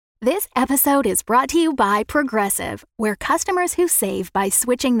This episode is brought to you by Progressive, where customers who save by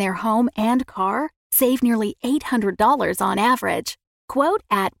switching their home and car save nearly $800 on average. Quote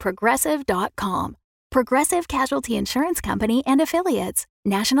at Progressive.com. Progressive Casualty Insurance Company and Affiliates.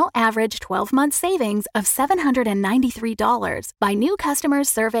 National average 12-month savings of $793 by new customers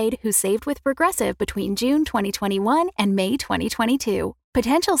surveyed who saved with Progressive between June 2021 and May 2022.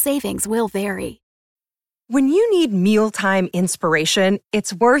 Potential savings will vary. When you need mealtime inspiration,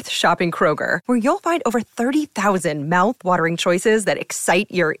 it's worth shopping Kroger, where you'll find over 30,000 mouth-watering choices that excite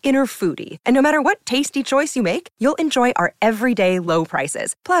your inner foodie. And no matter what tasty choice you make, you'll enjoy our everyday low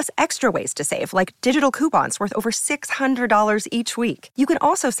prices, plus extra ways to save, like digital coupons worth over $600 each week. You can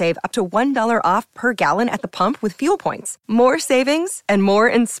also save up to $1 off per gallon at the pump with fuel points. More savings and more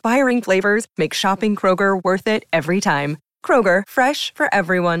inspiring flavors make shopping Kroger worth it every time. Kroger, fresh for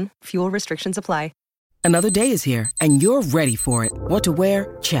everyone. Fuel restrictions apply. Another day is here, and you're ready for it. What to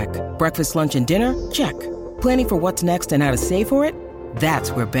wear? Check. Breakfast, lunch, and dinner? Check. Planning for what's next and how to save for it?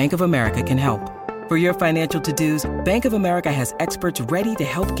 That's where Bank of America can help. For your financial to-dos, Bank of America has experts ready to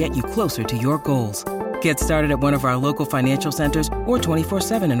help get you closer to your goals. Get started at one of our local financial centers or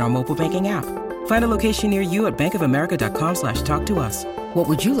 24/7 in our mobile banking app. Find a location near you at bankofamerica.com/talktous. What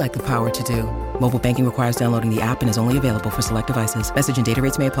would you like the power to do? Mobile banking requires downloading the app and is only available for select devices. Message and data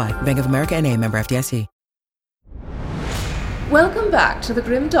rates may apply. Bank of America N.A., member FDIC. Welcome back to the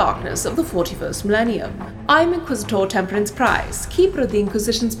grim darkness of the 41st millennium. I'm Inquisitor Temperance Price, keeper of the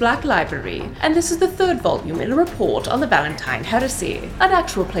Inquisition's Black Library, and this is the third volume in a report on the Valentine Heresy, an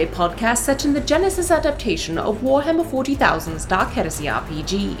actual play podcast set in the Genesis adaptation of Warhammer 40,000's Dark Heresy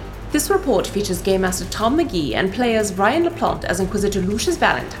RPG. This report features Game Master Tom McGee and players Ryan LaPlante as Inquisitor Lucius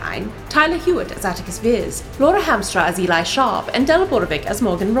Valentine, Tyler Hewitt as Atticus Viz, Laura Hamstra as Eli Sharp, and Della Borovic as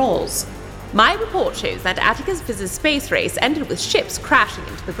Morgan Rawls. My report shows that Atticus Viz's space race ended with ships crashing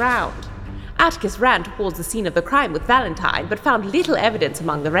into the ground. Atticus ran towards the scene of the crime with Valentine, but found little evidence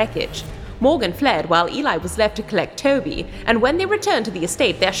among the wreckage. Morgan fled while Eli was left to collect Toby, and when they returned to the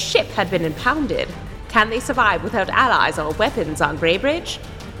estate, their ship had been impounded. Can they survive without allies or weapons on Greybridge?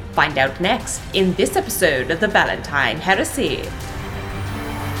 Find out next in this episode of the Valentine Heresy.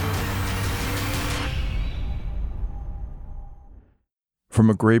 From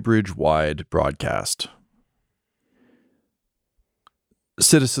a Greybridge-wide broadcast.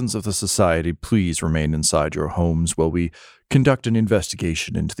 Citizens of the Society, please remain inside your homes while we conduct an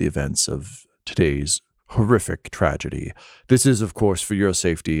investigation into the events of today's horrific tragedy. This is, of course, for your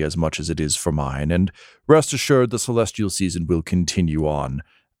safety as much as it is for mine, and rest assured the celestial season will continue on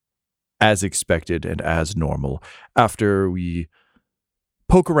as expected and as normal after we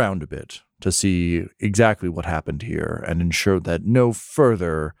poke around a bit to see exactly what happened here and ensure that no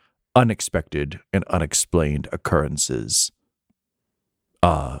further unexpected and unexplained occurrences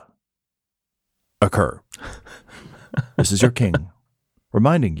occur. This is your king,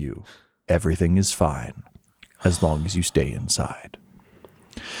 reminding you everything is fine as long as you stay inside.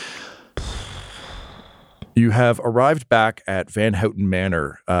 You have arrived back at Van Houten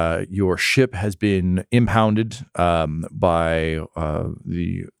Manor. Your ship has been impounded by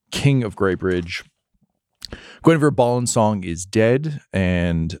the King of Greybridge. Guinevere Ballensong is dead,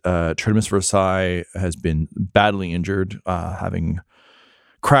 and Tridimus Versailles has been badly injured, having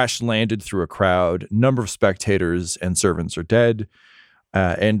crash-landed through a crowd. A number of spectators and servants are dead.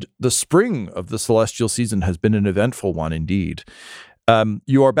 And the spring of the celestial season has been an eventful one indeed.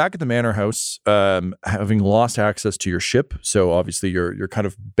 You are back at the manor house, having lost access to your ship. So obviously your kind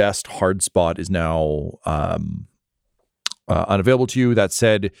of best hard spot is now unavailable to you. That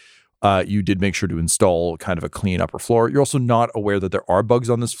said, you did make sure to install kind of a clean upper floor. You're also not aware that there are bugs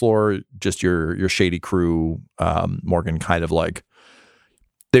on this floor. Just your shady crew, Morgan, kind of like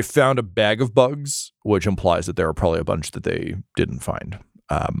they found a bag of bugs, which implies that there are probably a bunch that they didn't find.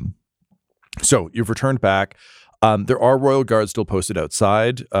 So you've returned back. There are royal guards still posted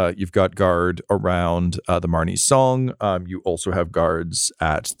outside. You've got guard around the Marnie Song. You also have guards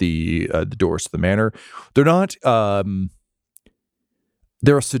at the doors to the manor. They're not.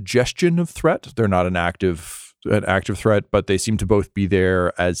 They're a suggestion of threat. They're not an active threat, but they seem to both be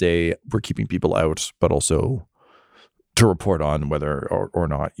there as we're keeping people out, but also to report on whether or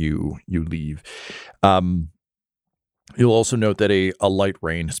not you leave. You'll also note that a light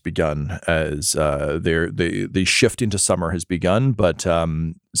rain has begun as the shift into summer has begun, but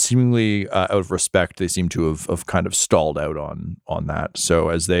seemingly out of respect, they seem to have kind of stalled out on that. So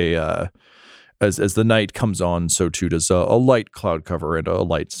as they as the night comes on, so too does a light cloud cover and a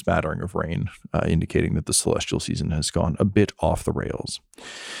light smattering of rain, indicating that the celestial season has gone a bit off the rails.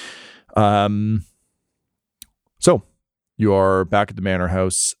 So You are back at the manor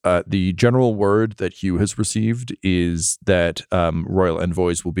house. The general word that Hugh has received is that royal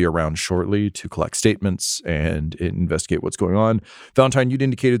envoys will be around shortly to collect statements and investigate what's going on. Valentine, you'd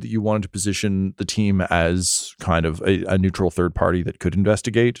indicated that you wanted to position the team as kind of a neutral third party that could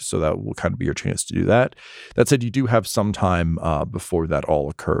investigate, so that will kind of be your chance to do that. That said, you do have some time before that all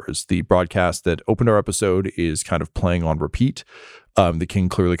occurs. The broadcast that opened our episode is kind of playing on repeat. The king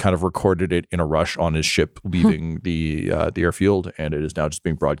clearly kind of recorded it in a rush on his ship leaving the airfield, and it is now just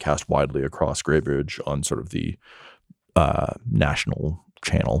being broadcast widely across Greybridge on sort of the national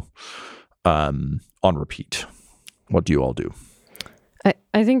channel on repeat. What do you all do?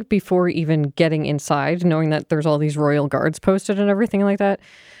 I think before even getting inside, knowing that there's all these royal guards posted and everything like that,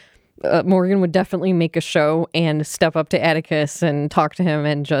 Morgan would definitely make a show and step up to Atticus and talk to him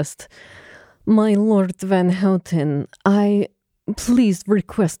and just, "My Lord Van Houten, I please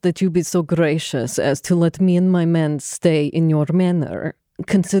request that you be so gracious as to let me and my men stay in your manor,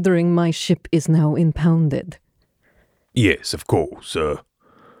 considering my ship is now impounded." Yes, of course.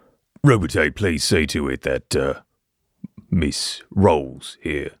 Robotay, please see to it that Miss Rolls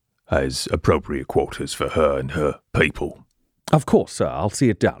here has appropriate quarters for her and her people. Of course, sir. I'll see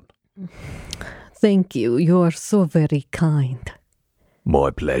it done. Thank you. You are so very kind.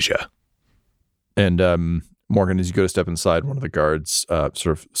 My pleasure. And Morgan, as you go to step inside, one of the guards sort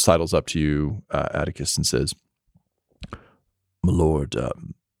of sidles up to you, Atticus, and says, "My lord,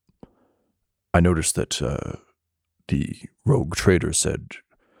 I noticed that the rogue trader said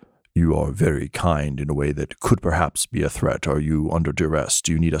you are very kind in a way that could perhaps be a threat. Are you under duress?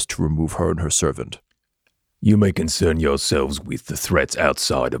 Do you need us to remove her and her servant?" You may concern yourselves with the threats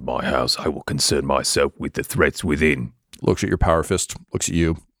outside of my house. I will concern myself with the threats within. Looks at your power fist, looks at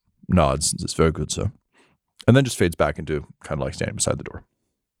you, nods, and says, "Very good, sir." And then just fades back into kind of like standing beside the door.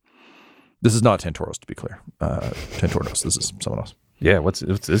 This is not Tantoros, to be clear. Tantoros, this is someone else. Yeah, what's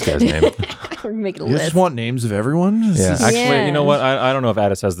this guy's name? We're making a You list. just want names of everyone? Yeah, actually, Yeah. you know what? I don't know if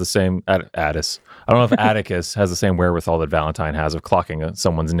Atticus has the same. I don't know if Atticus has the same wherewithal that Valentine has of clocking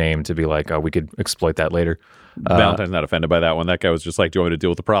someone's name to be like, oh, we could exploit that later. Valentine's not offended by that one. That guy was just like, "Do you want me to deal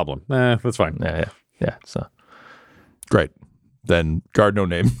with the problem?" That's fine. Yeah. So Great. Then guard no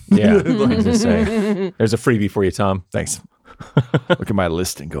name. yeah, let's just say there's a freebie for you, Tom. Thanks. Look at my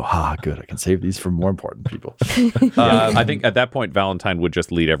list and go, good. I can save these for more important people. I think at that point, Valentine would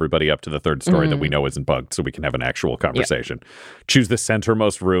just lead everybody up to the third story that we know isn't bugged, so we can have an actual conversation. Choose the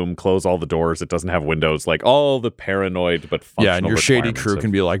centermost room, close all the doors. It doesn't have windows, like all the paranoid but functional Yeah, and your shady crew can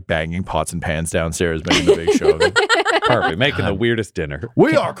be like banging pots and pans downstairs, making the big show. perfect, making the weirdest dinner.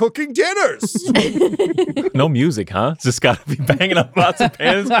 We are cooking dinners. No music, huh? It's just got to be banging up pots and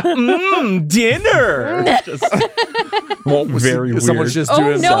pans. Dinner. Very weird. Someone's just Oh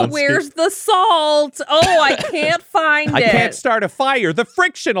doing no, soundscape. where's the salt? Oh, I can't find I it. can't start a fire. The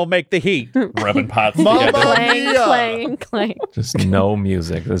friction will make the heat. Rubbing pots together. Clang, clang, clang. Just no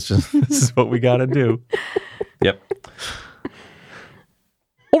music. This is what we got to do. Yep.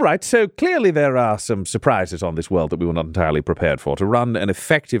 All right, so clearly there are some surprises on this world that we were not entirely prepared for. To run an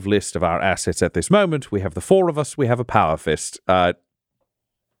effective list of our assets at this moment, we have the four of us, we have a power fist.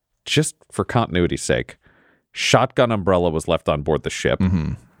 Just for continuity's sake, shotgun umbrella was left on board the ship.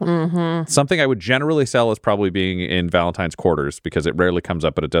 Something I would generally sell as probably being in Valentine's quarters because it rarely comes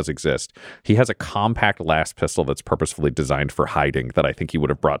up, but it does exist. He has a compact last pistol that's purposefully designed for hiding that I think he would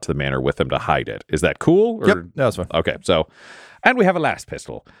have brought to the manor with him to hide it. Is that cool? Or? Yep, that's fine. Okay, so, and we have a last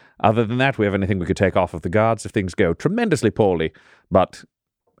pistol. Other than that, we have anything we could take off of the guards if things go tremendously poorly. But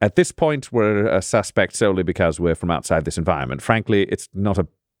at this point, we're a suspect solely because we're from outside this environment. Frankly, it's not a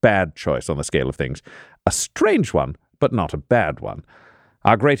bad choice on the scale of things. A strange one, but not a bad one.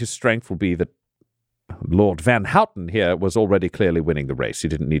 Our greatest strength will be that Lord Van Houten here was already clearly winning the race. He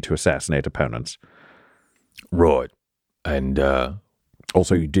didn't need to assassinate opponents. Right. And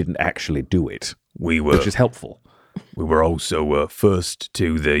Also, you didn't actually do it, we were which is helpful. we were also first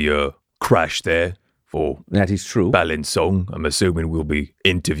to the crash there for That is true. Balancing. I'm assuming we'll be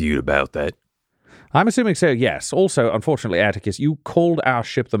interviewed about that. I'm assuming so, yes. Also, unfortunately, Atticus, you called our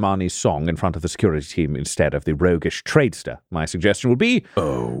ship the Marnie's Song in front of the security team instead of the roguish tradester. My suggestion would be,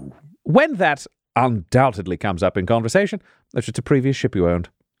 when that undoubtedly comes up in conversation, that's just a previous ship you owned.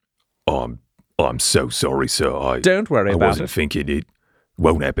 I'm so sorry, sir. Don't worry I about wasn't it. thinking it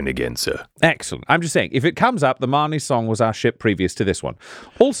won't happen again, sir. Excellent. I'm just saying, if it comes up, the Marnie's Song was our ship previous to this one.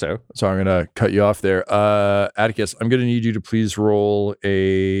 Also, So I'm going to cut you off there. Atticus, I'm going to need you to please roll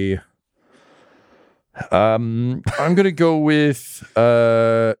a... I'm going to go with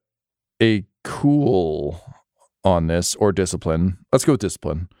a cool on this, or discipline. Let's go with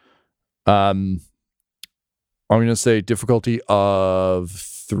discipline. I'm going to say difficulty of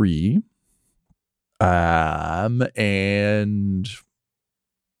 3. And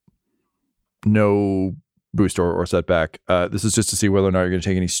no boost or setback. This is just to see whether or not you're going to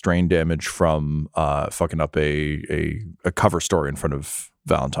take any strain damage from fucking up a cover story in front of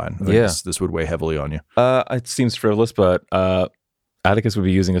Valentine. I think this would weigh heavily on you. It seems frivolous, but Atticus would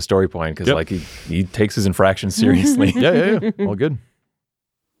be using a story point because like he takes his infraction seriously. Yeah. All good.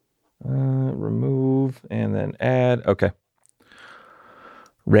 Remove and then add. Okay.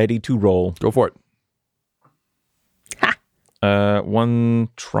 Ready to roll. Go for it. 1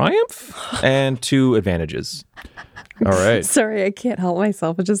 triumph and 2 advantages. All right. Sorry, I can't help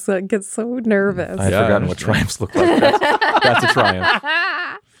myself. I just get so nervous. I've forgotten what triumphs look like. That's a triumph.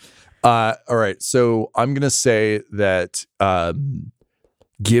 All right. So I'm going to say that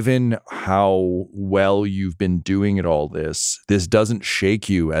given how well you've been doing at all this doesn't shake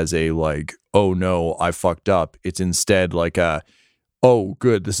you as a like, oh no, I fucked up. It's instead like oh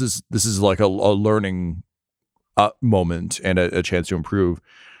good, this is like a learning moment and a chance to improve.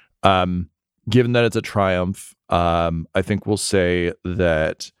 Given that it's a triumph, I think we'll say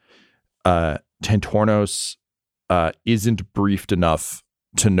that Tantornos isn't briefed enough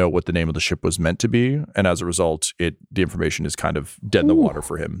to know what the name of the ship was meant to be, and as a result, the information is kind of dead in the water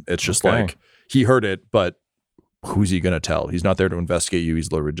for him. It's just like he heard it, but who's he going to tell? He's not there to investigate you.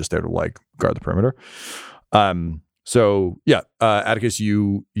 He's literally just there to like guard the perimeter. So yeah, Atticus,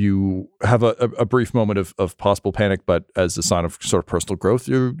 you have a brief moment of possible panic, but as a sign of sort of personal growth,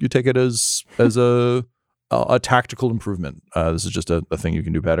 you take it as a tactical improvement. This is just a thing you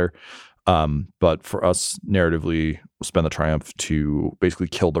can do better. But for us, narratively, we'll spend the triumph to basically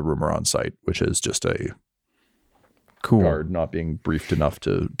kill the rumor on site, which is just a guard not being briefed enough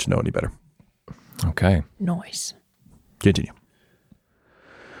to know any better. Okay. Nice. Continue.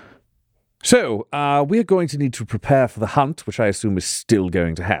 So, we're going to need to prepare for the hunt, which I assume is still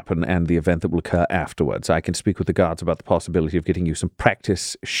going to happen, and the event that will occur afterwards. I can speak with the guards about the possibility of getting you some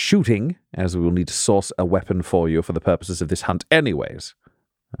practice shooting, as we will need to source a weapon for you for the purposes of this hunt anyways.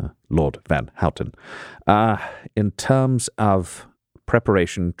 Lord Van Houten. In terms of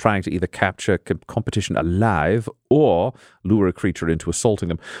preparation, trying to either capture competition alive or lure a creature into assaulting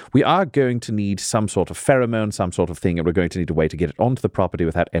them, we are going to need some sort of pheromone, some sort of thing, and we're going to need a way to get it onto the property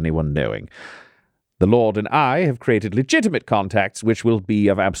without anyone knowing. The Lord and I have created legitimate contacts, which will be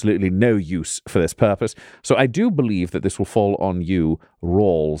of absolutely no use for this purpose, so I do believe that this will fall on you,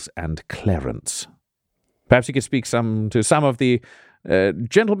 Rawls and Clarence. Perhaps you could speak to some of the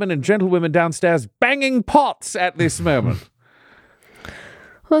gentlemen and gentlewomen downstairs banging pots at this moment.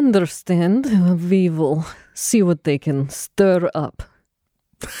 Understand. We will see what they can stir up.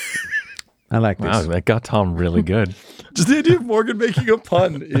 I like this. Wow, that got Tom really good. Just the idea of Morgan making a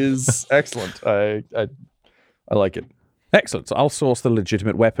pun is excellent. I like it. Excellent. So I'll source the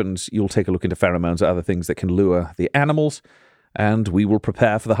legitimate weapons. You'll take a look into pheromones or other things that can lure the animals, and we will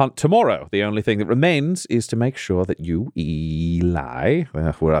prepare for the hunt tomorrow. The only thing that remains is to make sure that you, Eli,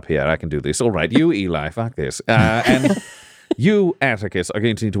 we're up here, I can do this. All right, you, Eli, fuck this. And you, Atticus, are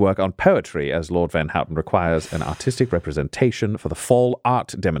going to need to work on poetry, as Lord Van Houten requires an artistic representation for the fall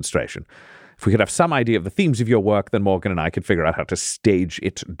art demonstration. If we could have some idea of the themes of your work, then Morgan and I could figure out how to stage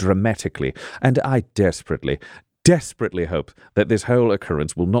it dramatically. And I desperately hope that this whole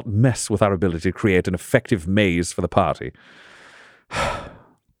occurrence will not mess with our ability to create an effective maze for the party.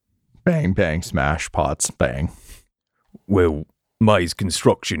 Bang, bang, smash, pots, bang. Well, maze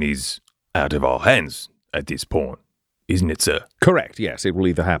construction is out of our hands at this point, isn't it, sir? Correct, yes. It will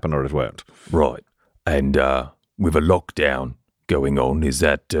either happen or it won't. Right. And with a lockdown going on, is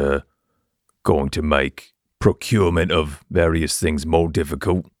that going to make procurement of various things more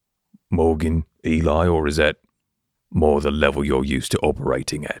difficult, Morgan, Eli, or is that more the level you're used to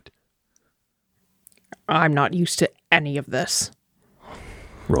operating at? I'm not used to any of this.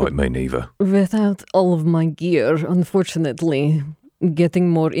 Right, me neither. Without all of my gear, unfortunately, getting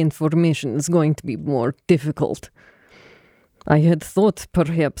more information is going to be more difficult. I had thought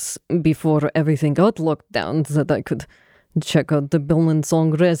perhaps before everything got locked down that I could check out the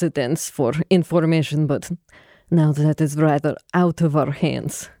Billensong residence for information, but now that is rather out of our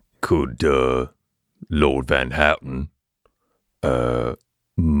hands. Could Lord Van Houten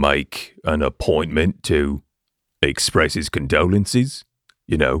make an appointment to express his condolences,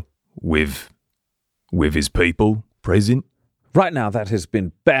 you know, with his people present? Right now, that has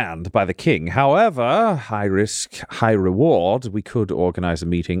been banned by the king. However, high risk, high reward. We could organize a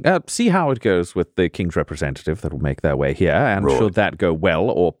meeting, see how it goes with the king's representative that will make their way here. And right. Should that go well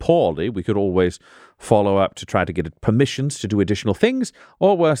or poorly, we could always follow up to try to get permissions to do additional things.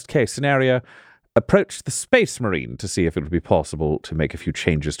 Or worst case scenario, approach the Space Marine to see if it would be possible to make a few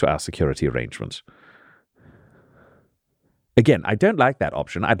changes to our security arrangements. Again, I don't like that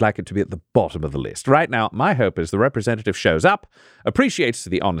option. I'd like it to be at the bottom of the list. Right now, my hope is the representative shows up, appreciates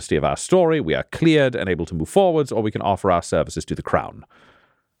the honesty of our story, we are cleared and able to move forwards, or we can offer our services to the Crown.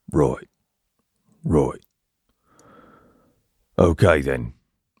 Right. Okay, then.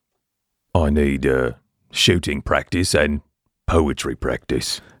 I need shooting practice and poetry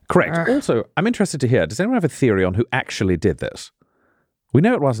practice. Correct. Also, I'm interested to hear, does anyone have a theory on who actually did this? We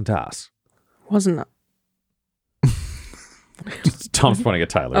know it wasn't us. Wasn't Tom's pointing at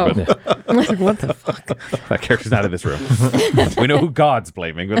Tyler. Oh. But I'm like, what the fuck? that character's not in this room. We know who God's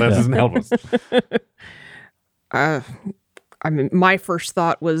blaming, but that doesn't help us. I mean, my first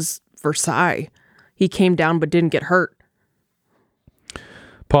thought was Versailles. He came down but didn't get hurt.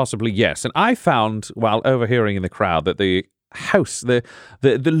 Possibly, yes. And I found, while overhearing in the crowd, that the house, the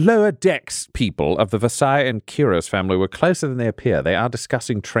lower decks people of the Versailles and Kyros family were closer than they appear. They are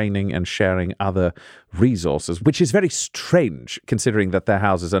discussing training and sharing other resources, which is very strange, considering that their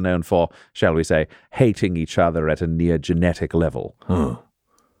houses are known for, shall we say, hating each other at a near genetic level.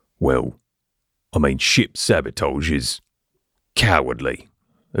 Well, I mean, ship sabotage is cowardly.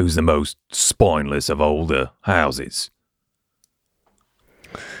 Who's the most spineless of all the houses?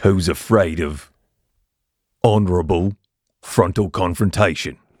 Who's afraid of honourable frontal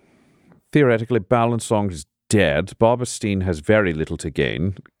confrontation? Theoretically, Balancong is dead. Barbastine has very little to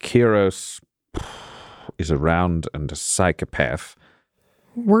gain. Kyros is around and a psychopath.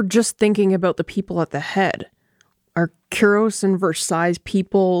 We're just thinking about the people at the head. Are Kyros and Versailles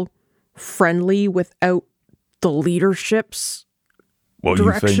people friendly without the leadership's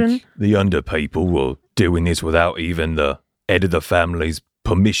direction? You think the under people were doing this without even the head of the family's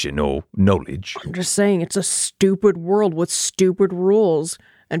permission or knowledge? I'm just saying, it's a stupid world with stupid rules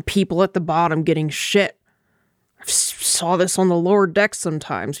and people at the bottom getting shit. I saw this on the lower decks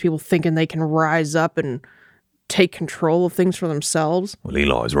sometimes. People thinking they can rise up and take control of things for themselves. Well,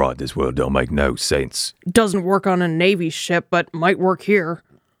 Eli's right. This world don't make no sense. Doesn't work on a Navy ship, but might work here.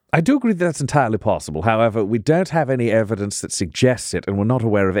 I do agree that that's entirely possible. However, we don't have any evidence that suggests it, and we're not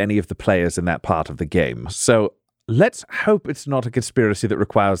aware of any of the players in that part of the game. So let's hope it's not a conspiracy that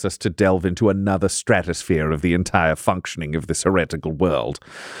requires us to delve into another stratosphere of the entire functioning of this heretical world.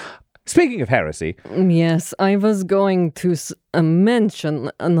 Speaking of heresy... Yes, I was going to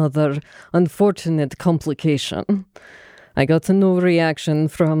mention another unfortunate complication. I got no reaction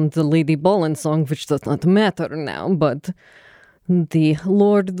from the Lady Ballensong, which does not matter now, but the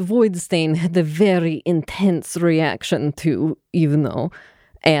Lord Voidstein had a very intense reaction to Evno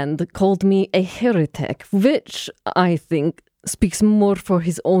and called me a heretic, which I think speaks more for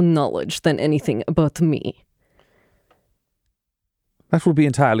his own knowledge than anything about me. That will be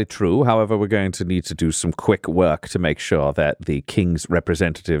entirely true. However, we're going to need to do some quick work to make sure that the king's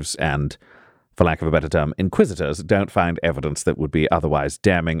representatives and, for lack of a better term, inquisitors don't find evidence that would be otherwise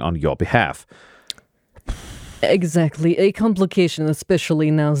damning on your behalf. Exactly. A complication, especially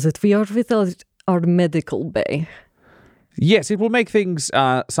now that we are without our medical bay. Yes, it will make things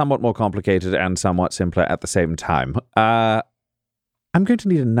somewhat more complicated and somewhat simpler at the same time. I'm going to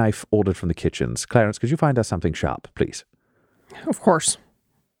need a knife ordered from the kitchens. Clarence, could you find us something sharp, please? Of course.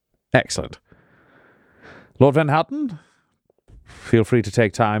 Excellent. Lord Van Houten, feel free to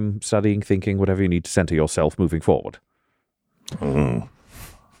take time studying, thinking, whatever you need to center yourself moving forward.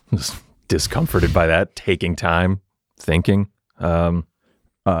 Just discomforted by that, taking time, thinking.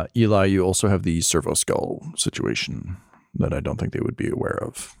 Eli, you also have the servo skull situation that I don't think they would be aware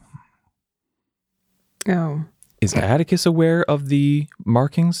of. Oh. Is Atticus aware of the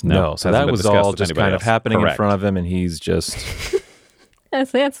markings? No. So that was all just kind of happening in front of him, and he's just...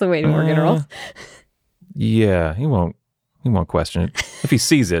 That's the way Morgan rolls. Yeah, he won't question it. If he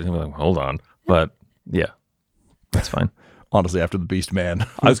sees it, he'll be like, hold on. But yeah, that's fine. Honestly, after the Beast Man.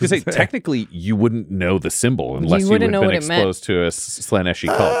 I was going to say, technically, you wouldn't know the symbol unless you had been exposed to a Slaneshi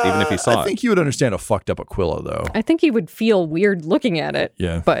cult, even if you saw it. I think you would understand a fucked up Aquila, though. I think he would feel weird looking at it.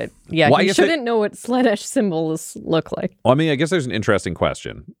 Yeah. But yeah, he shouldn't know what Slanesh symbols look like. Well, I mean, I guess there's an interesting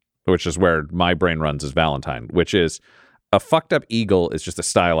question, which is where my brain runs as Valentine, which is a fucked up eagle is just a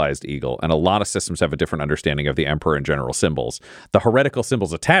stylized eagle, and a lot of systems have a different understanding of the Emperor and general symbols. The heretical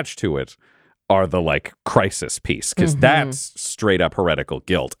symbols attached to it are the like crisis piece, because that's straight up heretical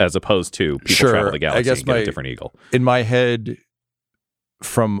guilt, as opposed to people travel the galaxy and get a different eagle. In my head,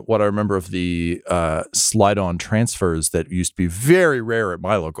 from what I remember of the slide-on transfers that used to be very rare at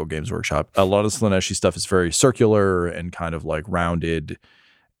my local Games Workshop, a lot of Slaneshi stuff is very circular and kind of like rounded.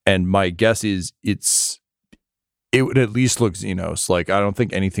 And my guess is it's it would at least look Xenos. Like, I don't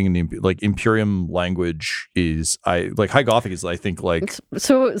think anything in the like Imperium language is High Gothic is, I think, like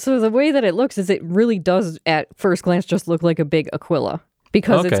so the way that it looks is it really does at first glance just look like a big Aquila,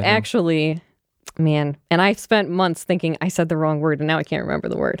 because it's actually, man, and I spent months thinking I said the wrong word and now I can't remember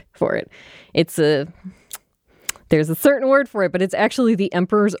the word for it. There's a certain word for it, but it's actually the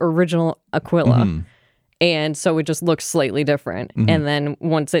Emperor's original Aquila. Mm-hmm. And so it just looks slightly different. Mm-hmm. And then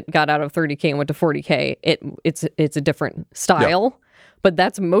once it got out of 30K and went to 40K, it's a different style. Yeah. But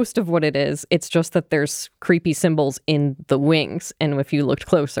that's most of what it is. It's just that there's creepy symbols in the wings, and if you looked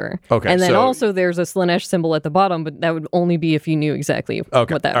closer. Okay. And then also there's a Slanesh symbol at the bottom, but that would only be if you knew exactly what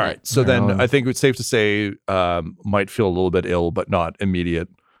that meant. All right. So then I think it's safe to say might feel a little bit ill, but not immediate.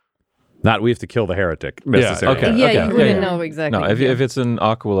 Not we have to kill the heretic necessarily. Yeah, okay. You wouldn't know exactly. No, if it's an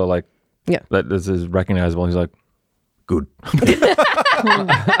Aquila, like, that this is recognizable, he's like, good.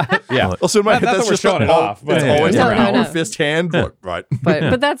 Yeah. Also, in my head, that's just showing it off. It's always our fist hand. Look, right.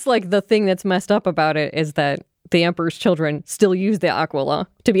 But that's like the thing that's messed up about it is that the Emperor's children still use the Aquila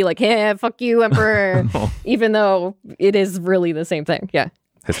to be like, hey, fuck you, Emperor, even though it is really the same thing. Yeah.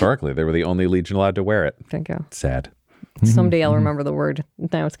 Historically, they were the only legion allowed to wear it. Thank you. Sad. Someday I'll remember the word.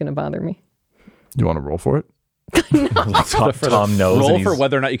 Now it's going to bother me. You want to roll for it? No. Tom knows. Roll for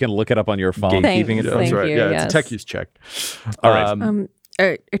whether or not you can look it up on your phone. Thank you. That's right. Yeah, it's a tech use check. All right.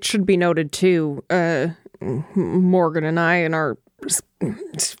 It should be noted too, Morgan and I in our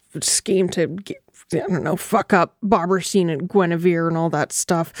scheme to get, fuck up Barberstein and Guinevere and all that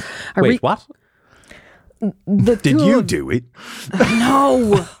stuff. Wait, what? Did you do it?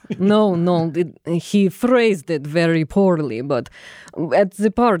 No. No. He phrased it very poorly, but at the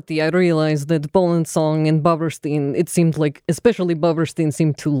party I realized that Bolensong and Barberstein, it seemed like, especially Barberstein,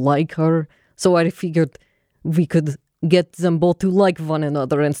 seemed to like her. So I figured we could get them both to like one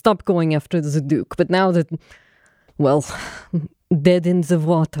another and stop going after the Duke. But now that, well, dead in the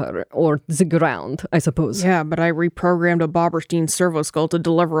water, or the ground, I suppose. Yeah, but I reprogrammed a Barberstein servo skull to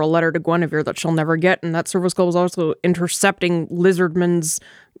deliver a letter to Guinevere that she'll never get, and that servo skull was also intercepting Lizardman's,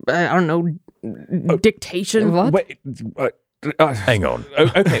 dictation. What? Wait, hang on.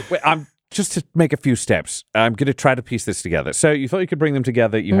 Okay, wait, just to make a few steps, I'm going to try to piece this together. So you thought you could bring them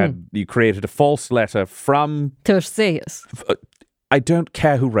together. You created a false letter from Terseus. I don't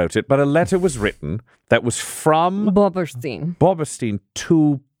care who wrote it, but a letter was written that was from Barberstein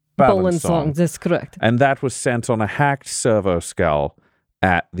to Bolensong. That's correct. And that was sent on a hacked servo skull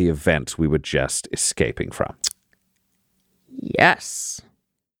at the event we were just escaping from. Yes.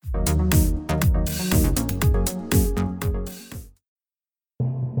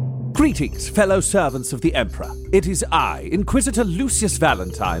 Greetings, fellow servants of the Emperor. It is I, Inquisitor Lucius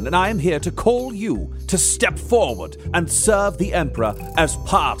Valentine, and I am here to call you to step forward and serve the Emperor as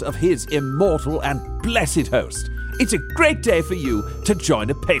part of his immortal and blessed host. It's a great day for you to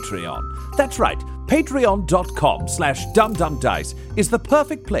join a Patreon. That's right, patreon.com/dumdumdice is the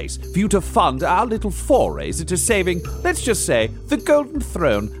perfect place for you to fund our little forays into saving, let's just say, the Golden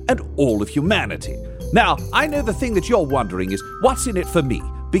Throne and all of humanity. Now, I know the thing that you're wondering is, what's in it for me?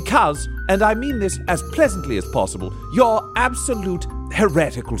 Because, and I mean this as pleasantly as possible, you're absolute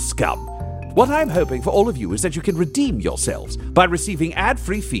heretical scum. What I'm hoping for all of you is that you can redeem yourselves by receiving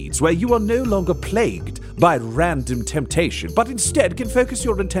ad-free feeds where you are no longer plagued by random temptation, but instead can focus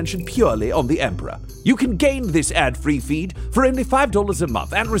your attention purely on the Emperor. You can gain this ad-free feed for only $5 a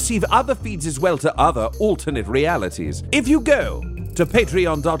month and receive other feeds as well to other alternate realities. If you go to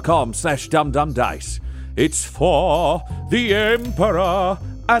patreon.com/dumdumdice, it's for the Emperor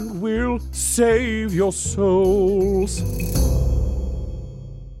and will save your souls.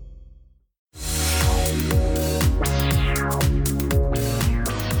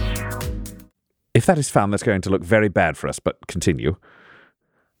 If that is found, that's going to look very bad for us, but continue.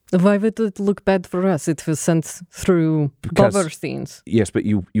 Why would it look bad for us? It was sent through Barberstein's. Yes, but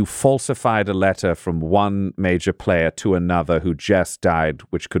you falsified a letter from one major player to another who just died,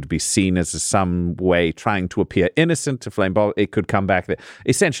 which could be seen as some way trying to appear innocent to Flame Ball. It could come back.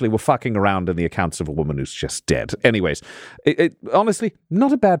 Essentially, we're fucking around in the accounts of a woman who's just dead. Anyways, honestly,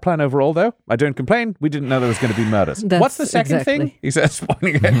 not a bad plan overall, though. I don't complain. We didn't know there was going to be murders. What's the second thing? He says,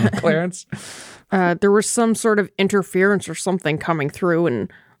 pointing at Clarence. There was some sort of interference or something coming through,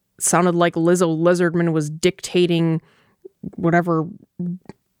 and sounded like Lizzo Lizardman was dictating whatever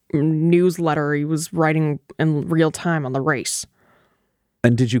newsletter he was writing in real time on the race.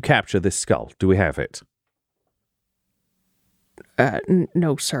 And did you capture this skull? Do we have it?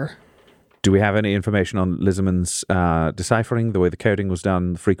 No, sir. Do we have any information on Lizardman's deciphering, the way the coding was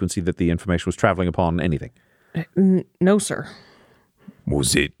done, the frequency that the information was traveling upon, anything? No, sir.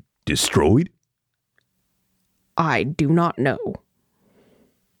 Was it destroyed? I do not know.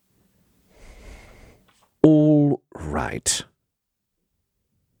 All right.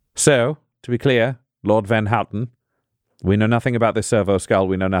 So, to be clear, Lord Van Houten, we know nothing about this servo skull.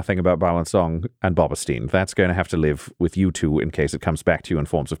 We know nothing about Balancong and Boberstein. That's going to have to live with you two in case it comes back to you in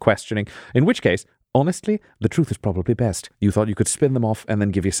forms of questioning. In which case, honestly, the truth is probably best. You thought you could spin them off and then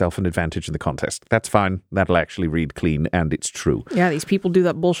give yourself an advantage in the contest. That's fine. That'll actually read clean, and it's true. Yeah, these people do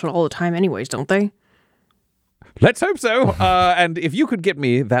that bullshit all the time anyways, don't they? Let's hope so. And if you could get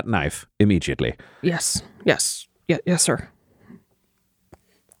me that knife immediately. Yes, sir.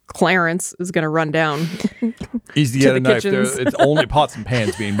 Clarence is going to run down. Easy to get a knife. It's only pots and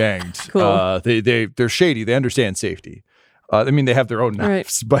pans being banged. Cool. They're shady. They understand safety. They have their own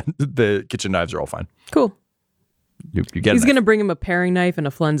knives, but the kitchen knives are all fine. Cool. You get. He's going to bring him a paring knife and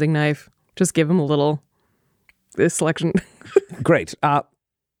a flensing knife. Just give him a little selection. Great.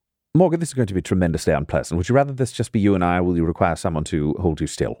 Morgan, this is going to be tremendously unpleasant. Would you rather this just be you and I, or will you require someone to hold you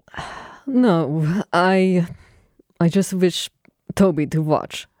still? No, I just wish Toby to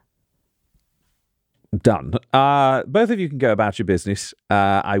watch. Done. Both of you can go about your business.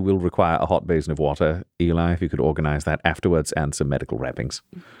 I will require a hot basin of water. Eli, if you could organize that afterwards, and some medical wrappings.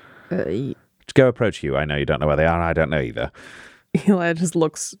 Just go approach you. I know you don't know where they are. I don't know either. Eli just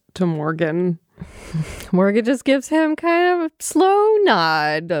looks to Morgan. Morgan just gives him kind of a slow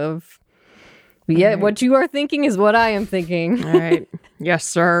nod of, yeah, what you are thinking is what I am thinking. All right. Yes,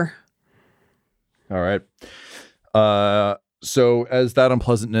 sir. All right. So as that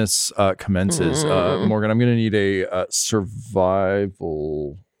unpleasantness commences, Morgan, I'm going to need a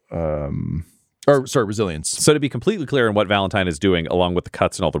survival, resilience. So to be completely clear on what Valentine is doing, along with the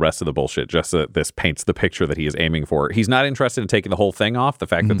cuts and all the rest of the bullshit, just so that this paints the picture that he is aiming for. He's not interested in taking the whole thing off. The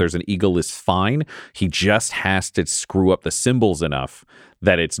fact that there's an eagle is fine. He just has to screw up the symbols enough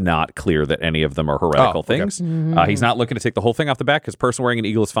that it's not clear that any of them are heretical things. He's not looking to take the whole thing off the back, because a person wearing an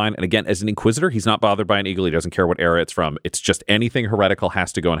eagle is fine. And again, as an inquisitor, he's not bothered by an eagle. He doesn't care what era it's from. It's just anything heretical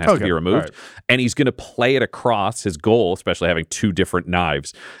has to go and has to be removed. Right. And he's going to play it across. His goal, especially having two different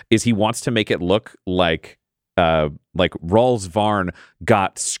knives, is he wants to make it look like Rolls Varn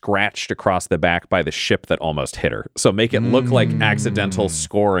got scratched across the back by the ship that almost hit her. So make it look like accidental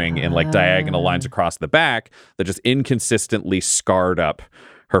scoring in like diagonal lines across the back that just inconsistently scarred up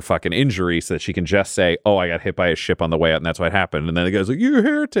her fucking injury, so that she can just say, oh, I got hit by a ship on the way out and that's what happened. And then it goes, like, you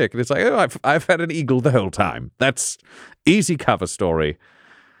heretic. And it's like, oh, I've had an eagle the whole time. That's easy cover story.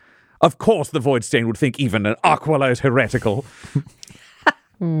 Of course the Void Stain would think even an Aquila is heretical.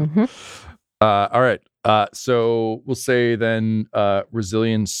 All right. So we'll say then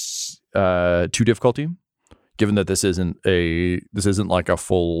resilience 2 difficulty, given that this isn't like a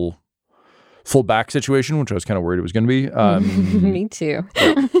full back situation, which I was kind of worried it was going to be. Me too.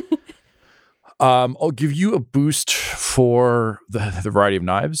 I'll give you a boost for the variety of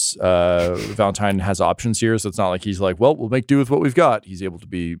knives. Valentine has options here, so it's not like he's like, well, we'll make do with what we've got. He's able to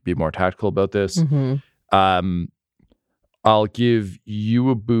be more tactical about this. I'll give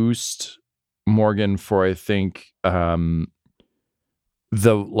you a boost, Morgan, for I think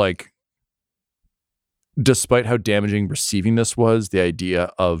despite how damaging receiving this was, the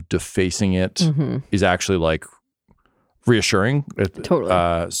idea of defacing it is actually like reassuring.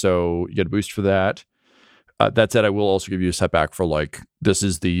 Totally. So you get a boost for that. That said, I will also give you a setback for like, this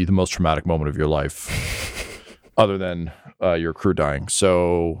is the most traumatic moment of your life other than your crew dying.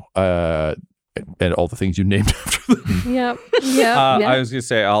 So and all the things you named after them. Yep. I was going to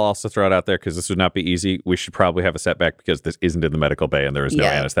say, I'll also throw it out there because this would not be easy. We should probably have a setback because this isn't in the medical bay and there is no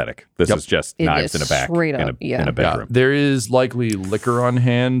anesthetic. This is just knives in a back in a bedroom. There is likely liquor on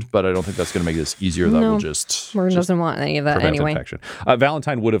hand, but I don't think that's going to make this easier. That will just... Morgan doesn't want any of that anyway. Infection.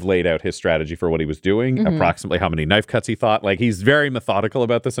 Valentine would have laid out his strategy for what he was doing, approximately how many knife cuts he thought. Like, he's very methodical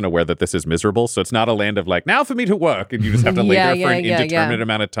about this and aware that this is miserable. So it's not a land of like, now for me to work, and you just have to lay there for an indeterminate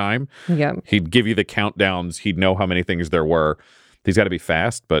amount of time. Yeah. He'd give you the countdowns. He'd know how many things there were. He's got to be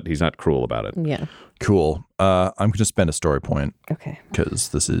fast, but he's not cruel about it. Yeah. Cool. I'm going to spend a story point. Okay. Because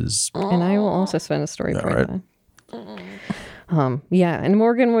this is... And I will also spend a story point. Right. And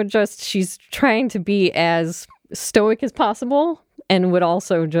Morgan she's trying to be as stoic as possible and would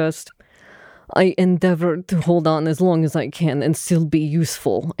also I endeavor to hold on as long as I can and still be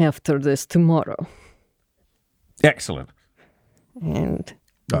useful after this tomorrow. Excellent. And...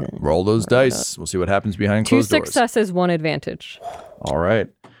 roll those dice. We'll see what happens behind closed doors. 2 successes, 1 advantage. All right.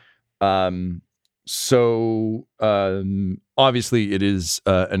 So obviously it is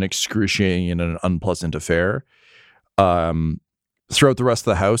an excruciating and an unpleasant affair. Throughout the rest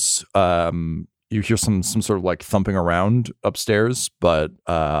of the house, you hear some sort of like thumping around upstairs, but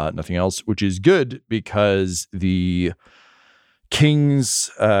nothing else, which is good because the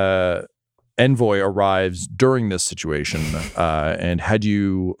king's envoy arrives during this situation. And had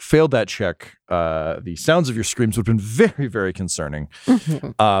you failed that check, the sounds of your screams would have been very, very concerning.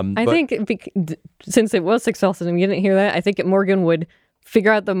 I think since it was successful and you didn't hear that, I think Morgan would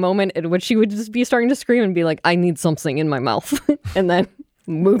figure out the moment at which she would just be starting to scream and be like, I need something in my mouth. And then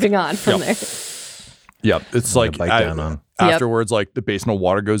moving on from there. Yep. It's like afterwards, Yep. like the basin of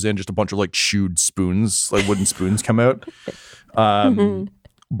water goes in, just a bunch of like chewed spoons, like wooden spoons come out.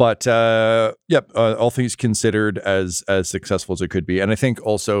 But all things considered, as successful as it could be. And I think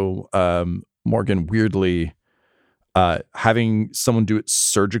also Morgan, weirdly, having someone do it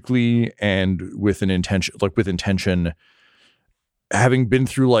surgically and with intention, having been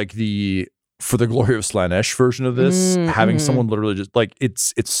through like the For the Glory of Slaanesh version of this, having someone literally just like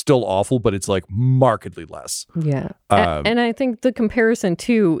it's still awful, but it's like markedly less. Yeah. And I think the comparison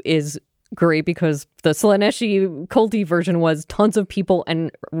too is great because the Slaaneshi culty version was tons of people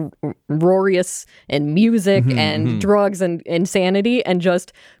and roarious and music and drugs and insanity, and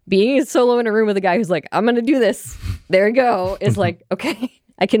just being solo in a room with a guy who's like, I'm gonna do this. There you go. Is like, okay,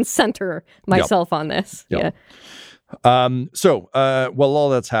 I can center myself on this. Yep. Yeah. So while all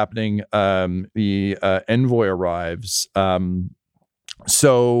that's happening, the envoy arrives.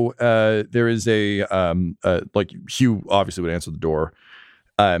 So there is like Hugh obviously would answer the door.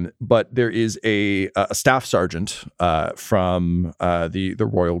 But there is a staff sergeant from the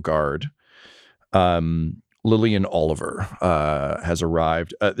Royal Guard. Lillian Oliver has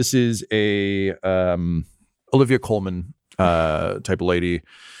arrived. This is a Olivia Colman type of lady.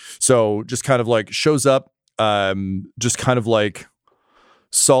 So just kind of like shows up, just kind of like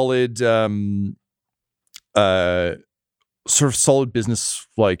solid, sort of solid business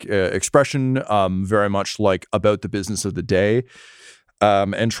like expression, very much like about the business of the day.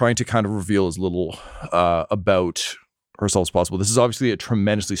 And trying to kind of reveal as little about herself as possible. This is obviously a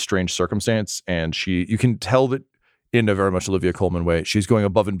tremendously strange circumstance, and you can tell that in a very much Olivia Colman way, she's going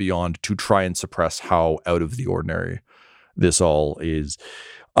above and beyond to try and suppress how out of the ordinary this all is.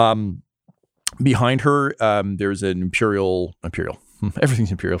 Behind her, there's an imperial.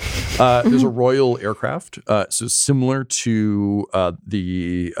 Everything's imperial. There's a royal aircraft, so similar to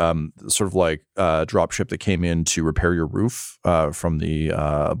the sort of like dropship that came in to repair your roof from the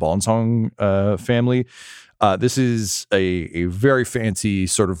Balansong family. This is a very fancy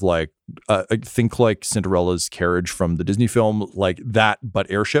sort of like I think like Cinderella's carriage from the Disney film, like that, but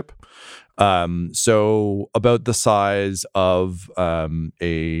airship. So about the size of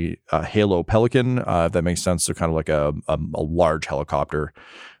a Halo Pelican, if that makes sense. So kind of like a large helicopter.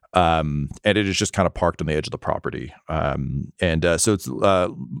 And it is just kind of parked on the edge of the property. So it's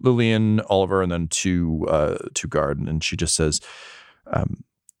Lillian, Oliver, and then two guard. And she just says,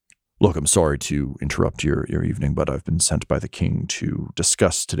 look, I'm sorry to interrupt your evening, but I've been sent by the king to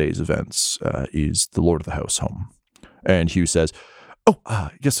discuss today's events. Is the Lord of the House home? And Hugh says,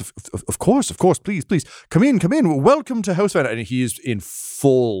 yes, of course, please, come in, welcome to House Van. And he is in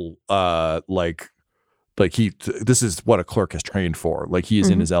full, this is what a clerk has trained for. Like he is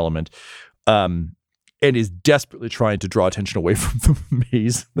in his element, and is desperately trying to draw attention away from the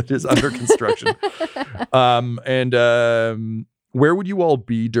maze that is under construction. Where would you all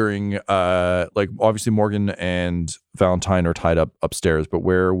be during, obviously Morgan and Valentine are tied up upstairs, but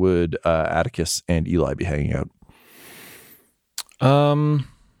where would Atticus and Eli be hanging out?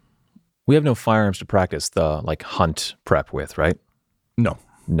 We have no firearms to practice the like hunt prep with, right? No.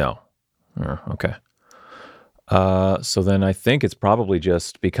 Okay. So then I think it's probably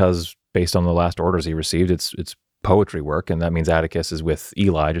just because based on the last orders he received, it's poetry work, and that means Atticus is with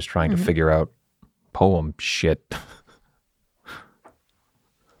Eli just trying to figure out poem shit.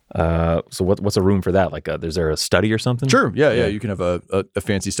 So what's a room for that? Like, is there a study or something? Sure. Yeah. You can have a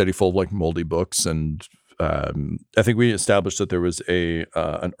fancy study full of like moldy books, and I think we established that there was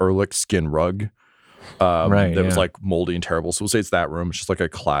an Ehrlich skin rug that was like moldy and terrible. So we'll say it's that room. It's just like a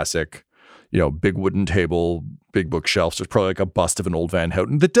classic, big wooden table, big bookshelves. There's probably like a bust of an old Van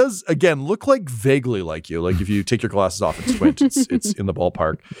Houten that does, again, look like vaguely like you. Like if you take your glasses off and squint, it's in the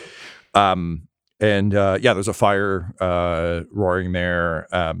ballpark. There's a fire roaring there.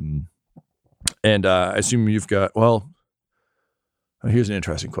 I assume you've got, here's an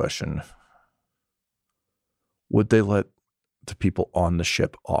interesting question. Would they let the people on the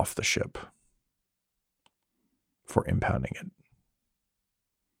ship off the ship for impounding it?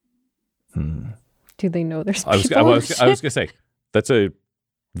 Do they know there's I was going to say, that's a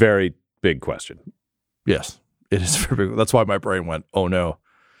very big question. Yes, it is very big. That's why my brain went, oh no.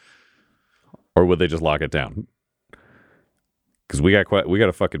 Or would they just lock it down? Because we got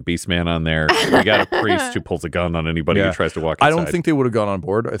a fucking beast man on there. We got a priest who pulls a gun on anybody who tries to walk inside. I don't think they would have gone on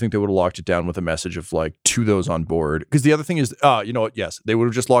board. I think they would have locked it down with a message of like to those on board. Because the other thing is, you know what? Yes, they would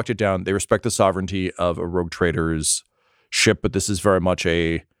have just locked it down. They respect the sovereignty of a rogue trader's ship, but this is very much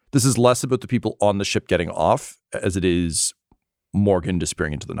this is less about the people on the ship getting off as it is Morgan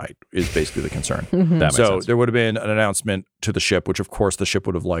disappearing into the night is basically the concern. That makes sense. There would have been an announcement to the ship, which of course the ship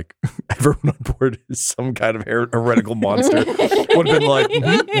would have like, everyone on board is some kind of heretical monster. Would have been like,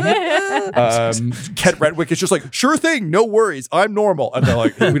 Kent Redwick is just like, sure thing, no worries, I'm normal. And they're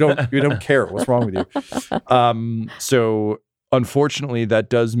like, we don't care. What's wrong with you? So unfortunately, that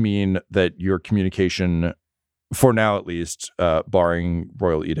does mean that your communication, for now at least, barring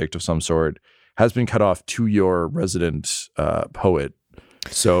royal edict of some sort, has been cut off to your resident poet.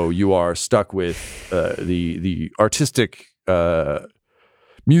 So you are stuck with the artistic